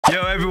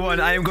Yo, everyone,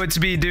 I am going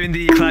to be doing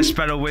the Clash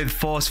battle with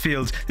Force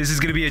Field. This is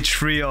going to be a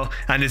trio,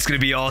 and it's going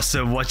to be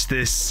awesome. Watch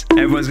this.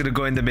 Everyone's going to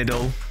go in the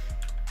middle.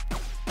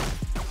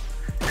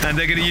 And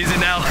they're going to use it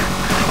now.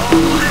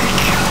 Oh my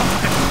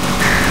god.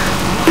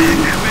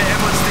 Wait,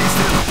 everyone stay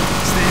still.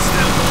 Stay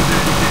still. Don't do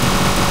anything.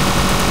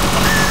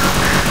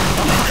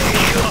 Oh my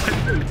god.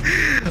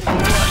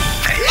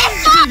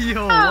 What?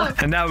 Yo, what?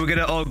 And now we're going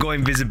to all go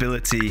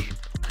invisibility.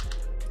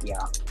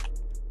 Yeah.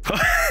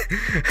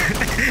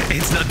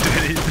 It's not doing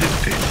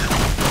anything.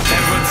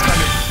 Everyone's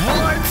coming.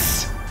 What?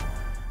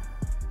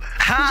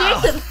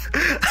 How? Jason.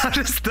 How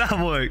does that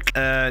work?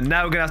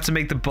 Now we're gonna have to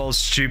make the ball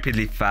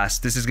stupidly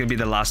fast. This is gonna be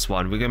the last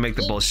one. We're gonna make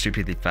the ball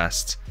stupidly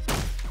fast.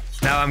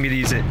 Now I'm gonna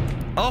use it.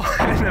 Oh,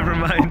 never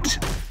mind.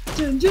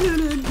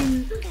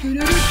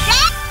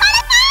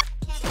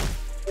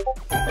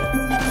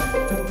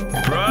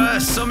 Bruh,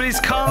 somebody's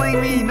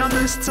calling me. Not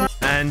this time.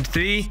 And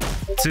 3,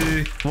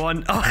 2,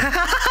 1. Oh,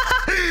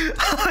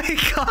 oh my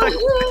god!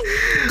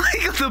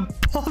 The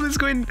ball is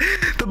going.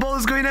 The ball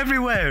is going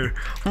everywhere.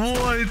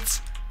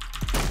 What?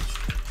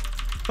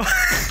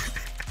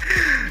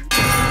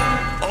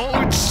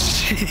 Oh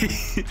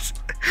jeez.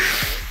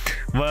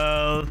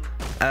 Well,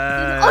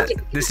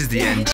 this is the end.